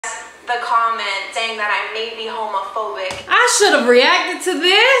the comment saying that I may be homophobic. I should have reacted to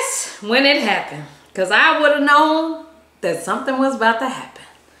this when it happened, because I would have known that something was about to happen.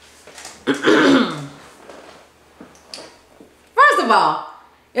 First of all,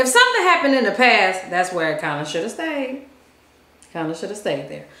 if something happened in the past, that's where it kind of should have stayed. Kind of should have stayed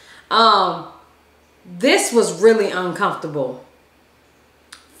there. This was really uncomfortable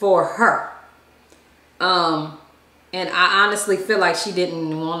for her. And I honestly feel like she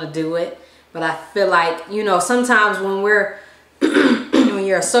didn't want to do it. But I feel like, you know, sometimes when we're, when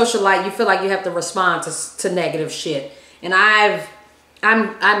you're a socialite, you feel like you have to respond to negative shit. And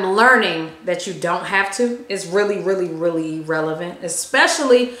I'm learning that you don't have to. It's really, really, really irrelevant.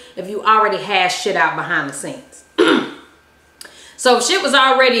 Especially if you already hash shit out behind the scenes. So if shit was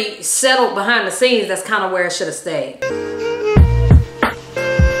already settled behind the scenes, that's kind of where it should have stayed.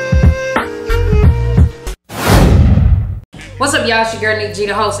 What's up, y'all? It's your girl, Nick G,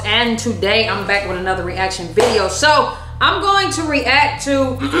 the host, and today I'm back with another reaction video. So I'm going to react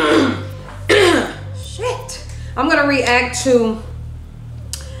to shit. I'm gonna react to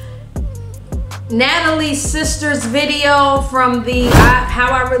Natalie's sister's video from the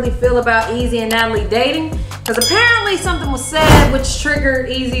How I Really Feel About Easy and Natalie Dating. Because apparently something was said which triggered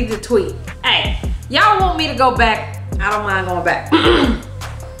Easy to tweet. Hey, y'all want me to go back? I don't mind going back.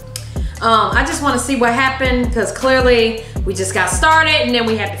 I just want to see what happened, because clearly we just got started and then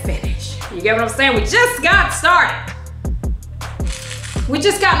we had to finish. You get what I'm saying? We just got started. We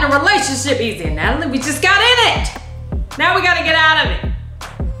just got in a relationship, Easy and Natalie. We just got in it. Now we got to get out of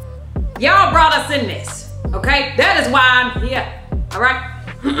it. Y'all brought us in this, okay? That is why I'm here, all right?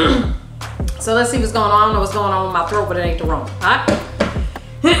 So let's see what's going on. I don't know what's going on with my throat, but it ain't the wrong, all right?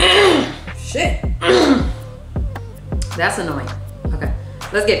 Shit. That's annoying. Okay,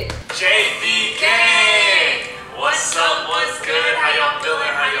 let's get it. JB Gang! What's up? What's good? How y'all feeling?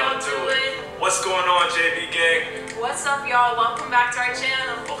 How y'all doing? What's going on, JB Gang? What's up, y'all? Welcome back to our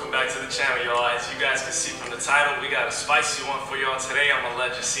channel. Welcome back to the channel, y'all. As you guys can see from the title, we got a spicy one for y'all today. I'm gonna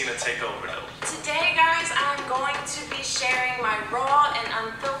let Jacina take over though. Today, guys, I'm going to be sharing my raw and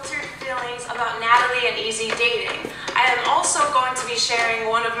unfiltered feelings about Natalie and Easy dating. I am also going to be sharing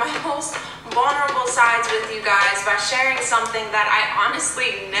one of my most vulnerable sides with you guys by sharing something that I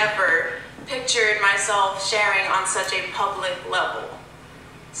honestly never pictured myself sharing on such a public level.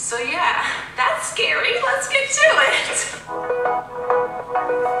 So yeah, that's scary. Let's get to it.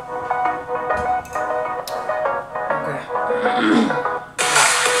 Okay.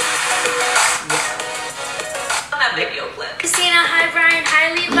 That video clip. Christina, hi Brian,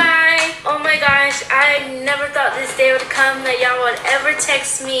 hi Levi. Oh my gosh, I never thought this day would come that y'all would ever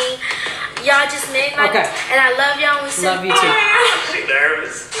text me. Y'all just made my Okay. And I love y'all. Love you too. She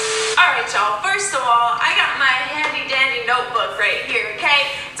nervous. Alright, y'all. First of all, I got my handy dandy notebook right here,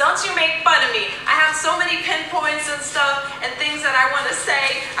 okay? Don't you make fun of me. I have so many pinpoints and stuff and things that I want to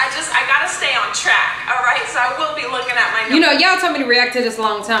say. I gotta stay on track, alright? So I will be looking at my notebook. You know, y'all told me to react to this a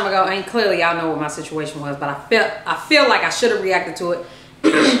long time ago, and clearly y'all know what my situation was, but I feel like I should have reacted to it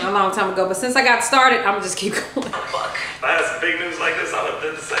a long time ago. But since I got started, I'm gonna just keep going. If I had some big news like this, I would have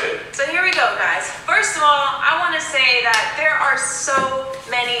done the same. So here we go, guys. First of all, I want to say that there are so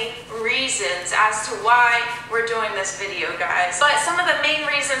many reasons as to why we're doing this video, guys. But some of the main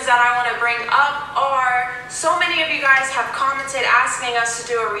reasons that I want to bring up are so many of you guys have commented asking us to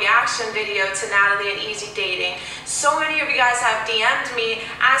do a reaction video to Natalie and Easy dating. So many of you guys have DM'd me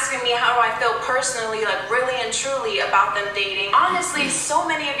asking me how I feel personally, like really and truly about them dating. Honestly, so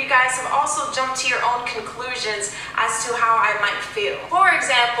many of you guys have also jumped to your own conclusions as to how I might feel. For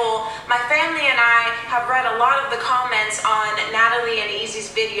example, my family and I have read a lot of the comments on Natalie and Easy's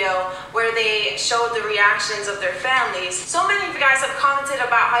video where they showed the reactions of their families. So many of you guys have commented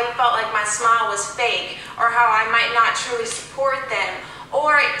about how you felt like my smile was fake, or how I might not truly support them,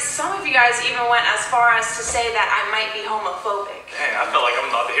 or some of you guys even went as far as to say that I might be homophobic. Dang, I feel like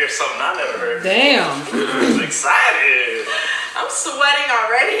I'm about to hear something I never heard. Damn. I'm excited. I'm sweating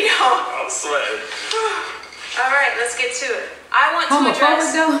already, y'all. I'm sweating. Alright, let's get to it. I want to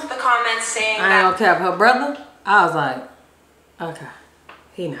address the comments saying I that don't care. Her brother, I was like, okay,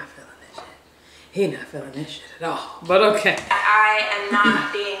 he not feeling this shit. He not feeling this shit at all. But okay. I am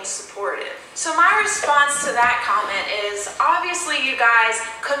not being supportive. So my response to that comment is, obviously you guys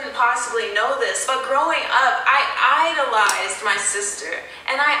couldn't possibly know this, but growing up, I idolized my sister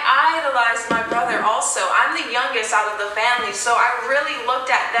and I idolized my brother also. I'm the youngest out of the family, so I really looked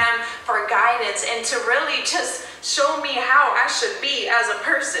at them for guidance and to really just show me how I should be as a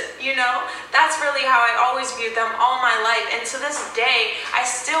person, you know? That's really how I always viewed them all my life, and to this day, I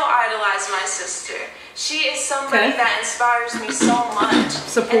still idolize my sister. She is somebody that inspires me so much.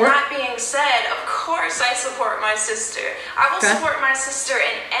 Support. And that being being said, of course I support my sister. I will support my sister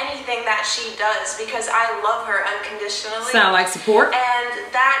in anything that she does because I love her unconditionally. Sound like support.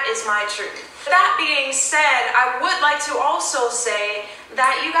 And that is my truth. That being said, I would like to also say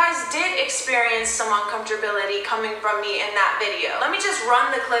that you guys did experience some uncomfortability coming from me in that video. Let me just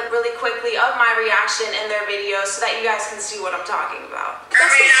run the clip really quickly of my reaction in their video so that you guys can see what I'm talking about. I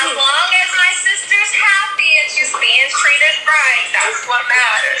mean, as long as my sister's happy and she's being treated right, that's what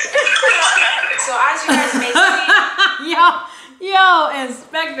matters. So as you guys may see, yo,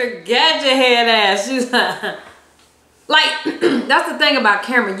 Inspector Gadget head ass. She's like, that's the thing about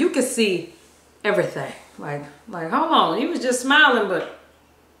Cameron. You can see everything. Like, hold on. He was just smiling, but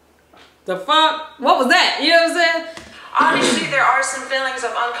the fuck? What was that? You know what I'm saying? obviously there are some feelings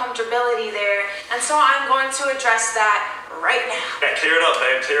of uncomfortability there, and so I'm going to address that right now. Yeah, clear it up,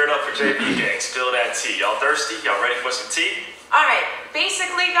 babe. Clear it up for JB gang. Spill that tea. Y'all thirsty? Y'all ready for some tea? Alright,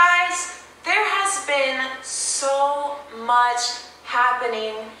 basically guys, there has been so much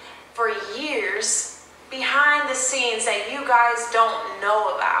happening for years behind the scenes that you guys don't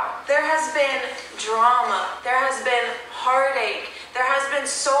know about. There has been drama, there has been heartache, there has been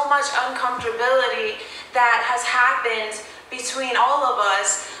so much uncomfortability that has happened between all of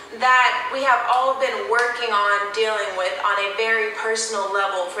us that we have all been working on dealing with on a very personal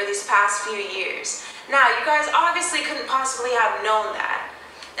level for these past few years. Now, you guys obviously couldn't possibly have known that.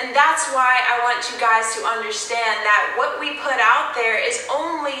 And that's why I want you guys to understand that what we put out there is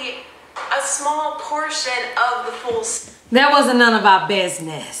only a small portion of the full. That wasn't none of our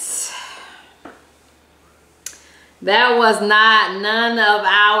business. That was not none of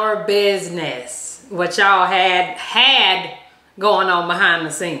our business. What y'all had going on behind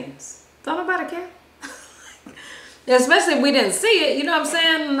the scenes. Don't nobody care. Especially if we didn't see it, you know what I'm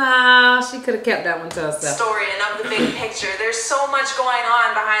saying? Nah, she could have kept that one to herself. Story and of the big picture. There's so much going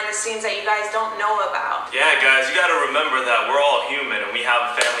on behind the scenes that you guys don't know about. Yeah, guys, you gotta remember that we're all human and we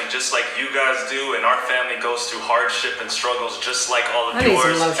have a family just like you guys do, and our family goes through hardship and struggles just like all of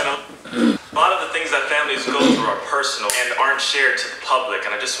yours. And a lot of the things that families go through are personal and aren't shared to the public,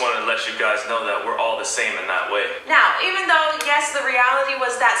 and I just wanted to let you guys know that we're all the same in that way. Now, even though, yes, the reality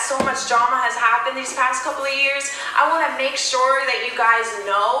was that so much drama has happened these past couple of years, I want to make sure that you guys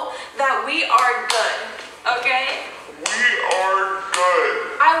know that we are good, okay? We are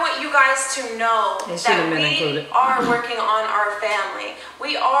good. I want you guys to know that we included. are working on our family.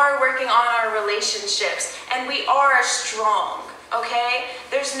 We are working on our relationships, and we are strong. Okay?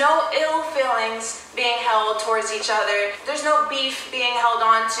 There's no ill feelings being held towards each other. There's no beef being held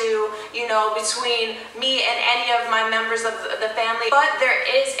on to, you know, between me and any of my members of the family. But there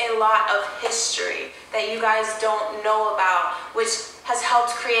is a lot of history that you guys don't know about, which has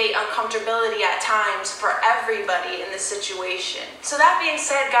helped create uncomfortability at times for everybody in this situation. So that being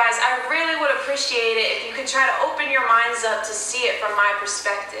said, guys, I really would appreciate it if you could try to open your minds up to see it from my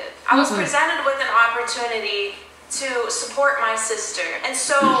perspective. I was presented with an opportunity to support my sister, and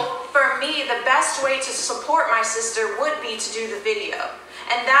so for me the best way to support my sister would be to do the video,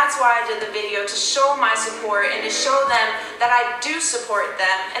 and that's why I did the video, to show my support and to show them that I do support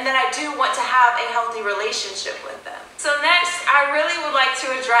them and that I do want to have a healthy relationship with them. So next, I really would like to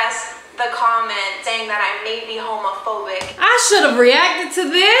address the comment saying that I may be homophobic. I should have reacted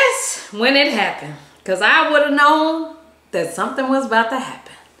to this when it happened, because I would have known that something was about to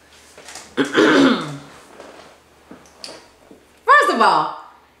happen. First of all,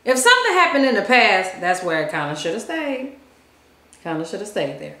 if something happened in the past, that's where it kind of should have stayed. Kind of should have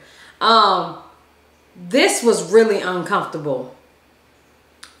stayed there. This was really uncomfortable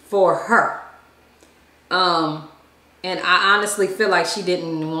for her. And I honestly feel like she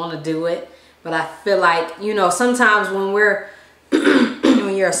didn't want to do it. But I feel like, you know, sometimes when we're,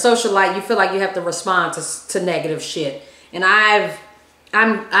 when you're a socialite, you feel like you have to respond to negative shit. And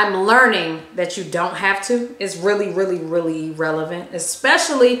I'm learning that you don't have to. It's really, really, really relevant,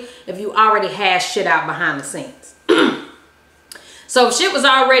 especially if you already have shit out behind the scenes. So if shit was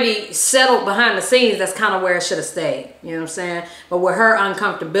already settled behind the scenes, that's kind of where it should have stayed. You know what I'm saying? But with her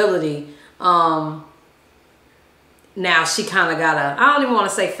uncomfortability, now she kind of gotta, I don't even want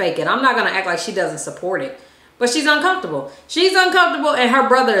to say fake it. I'm not going to act like she doesn't support it. But she's uncomfortable. She's uncomfortable, and her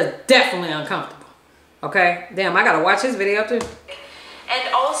brother is definitely uncomfortable. Okay? Damn, I got to watch his video too.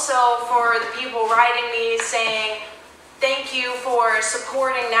 And also for the people writing me saying, thank you for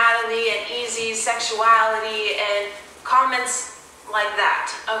supporting Natalie and Easy's sexuality and comments like that.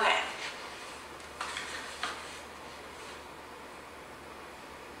 Okay.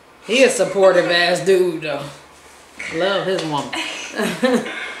 He a supportive ass dude though. Love his woman.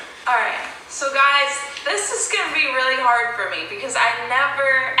 Alright, so guys, this is gonna be really hard for me because I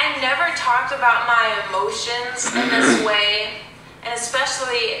never never talked about my emotions in this way, and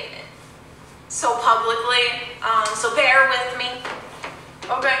especially so publicly, so bear with me,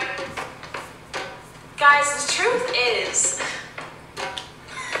 okay? Guys, the truth is...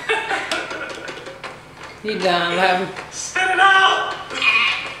 You done, Levin? Spit it out!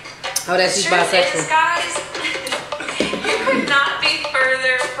 Oh, that's just bisexual. The truth is, guys, you could not be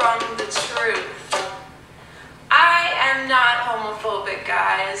further from the truth. I am not homophobic,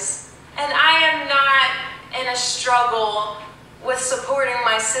 guys, and I am not in a struggle with supporting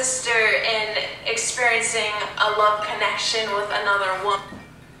my sister in experiencing a love connection with another woman.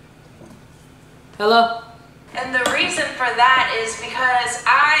 Hello? And the reason for that is because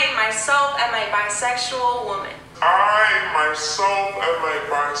I myself am a bisexual woman. I myself am a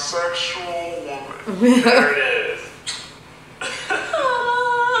bisexual woman. There it is.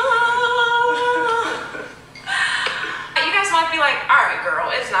 You guys might be like, alright girl,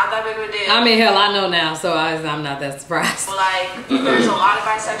 it's not that big of a deal. I mean, hell, I know now, so I'm not that surprised. Like, there's a lot of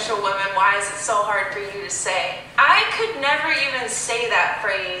bisexual women, why is it so hard for you to say? I could never even say that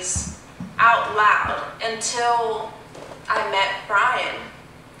phrase out loud until I met Brian,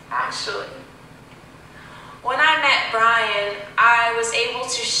 actually. When I met Brian, I was able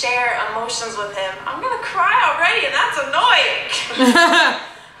to share emotions with him. I'm gonna cry already, and that's annoying.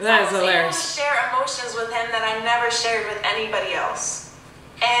 That is hilarious. I was able to share emotions with him that I never shared with anybody else.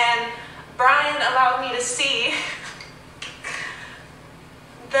 And Brian allowed me to see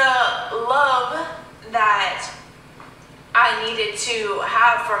the love that I needed to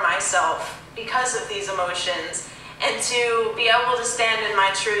have for myself because of these emotions, and to be able to stand in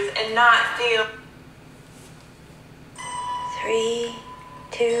my truth and not feel... 3,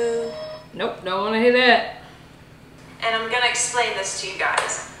 2... Nope, don't want to hear that. And I'm gonna explain this to you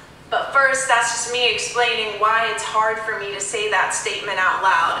guys. But first, that's just me explaining why it's hard for me to say that statement out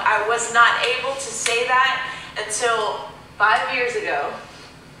loud. I was not able to say that until 5 years ago.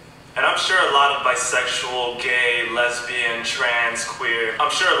 And I'm sure a lot of bisexual, gay, lesbian, trans, queer,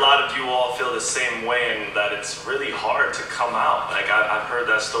 I'm sure a lot of you all feel the same way, and that it's really hard to come out. Like, I've heard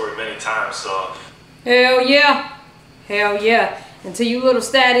that story many times, so. Hell yeah. Hell yeah. And to you little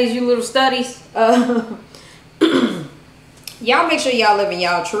statties, you little studies, y'all make sure y'all live in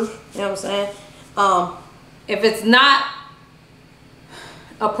y'all truth. You know what I'm saying? If it's not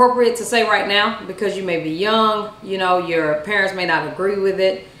appropriate to say right now, because you may be young, you know, your parents may not agree with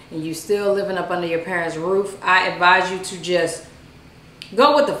it, and you still living up under your parents' roof, I advise you to just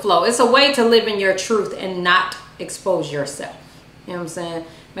go with the flow. It's a way to live in your truth and not expose yourself. You know what I'm saying?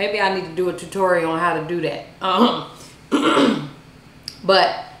 Maybe I need to do a tutorial on how to do that.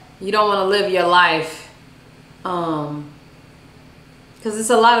 But you don't want to live your life, because it's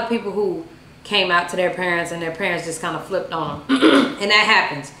a lot of people who came out to their parents and their parents just kind of flipped on them. And that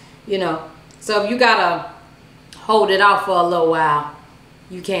happens, you know. So if you gotta hold it off for a little while,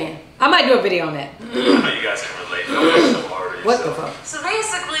 you can. I might do a video on that. I know you guys can relate. What the fuck? So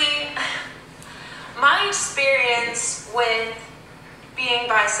basically, my experience with being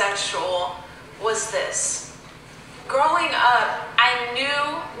bisexual was this. Growing up, I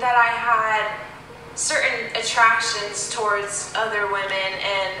knew that I had certain attractions towards other women,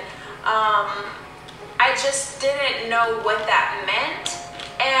 and I just didn't know what that meant.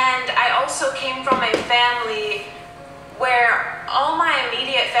 And I also came from a family where all my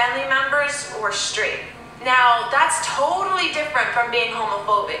immediate family members were straight. Now, that's totally different from being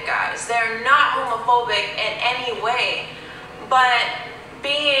homophobic, guys. They're not homophobic in any way, but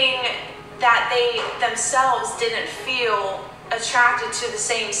being that they themselves didn't feel attracted to the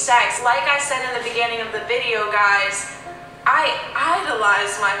same sex. Like I said in the beginning of the video, guys, I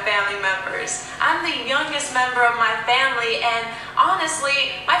idolize my family members. I'm the youngest member of my family, and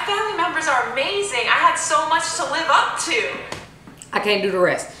honestly, my family members are amazing. I had so much to live up to. I can't do the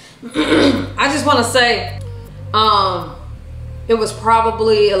rest. I just want to say, it was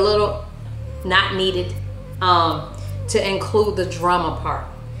probably a little not needed to include the drama part.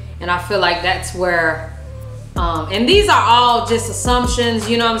 And I feel like that's where, and these are all just assumptions,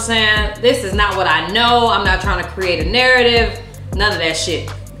 you know what I'm saying? This is not what I know. I'm not trying to create a narrative, none of that shit.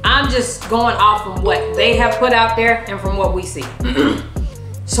 I'm just going off from what they have put out there and from what we see.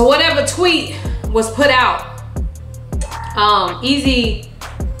 So whatever tweet was put out, Easy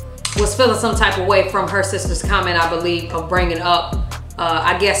was feeling some type of way from her sister's comment, I believe, of bringing up,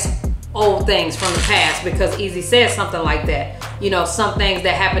 I guess, old things from the past, because Easy said something like that. You know, some things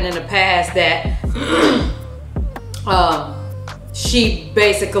that happened in the past that she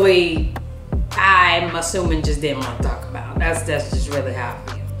basically, I'm assuming, just didn't want to talk about. That's just really how I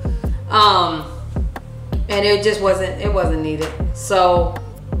feel. And it just wasn't needed. So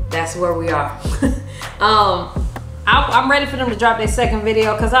that's where we are. I'm ready for them to drop their second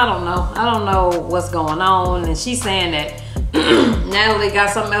video because I don't know what's going on. And she's saying that Natalie got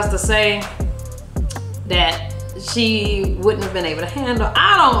something else to say that she wouldn't have been able to handle.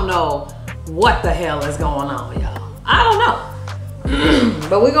 I don't know what the hell is going on, y'all. I don't know.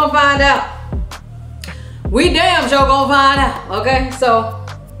 But we're gonna find out. We damn sure gonna find out, okay? So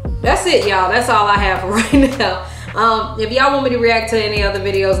that's it, y'all. That's all I have for right now. If y'all want me to react to any other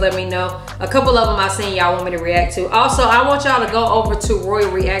videos, let me know. A couple of them I seen y'all want me to react to. Also, I want y'all to go over to Roy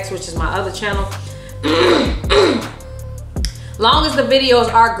Reacts, which is my other channel. Long as the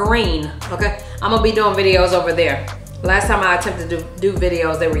videos are green, okay? I'm gonna be doing videos over there. Last time I attempted to do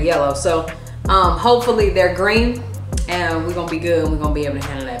videos, they were yellow. So hopefully they're green and we're gonna be good and we're gonna be able to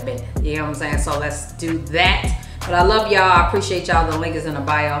handle that business. You know what I'm saying? So let's do that. But I love y'all. I appreciate y'all. The link is in the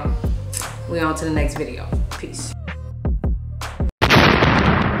bio. We on to the next video. Peace.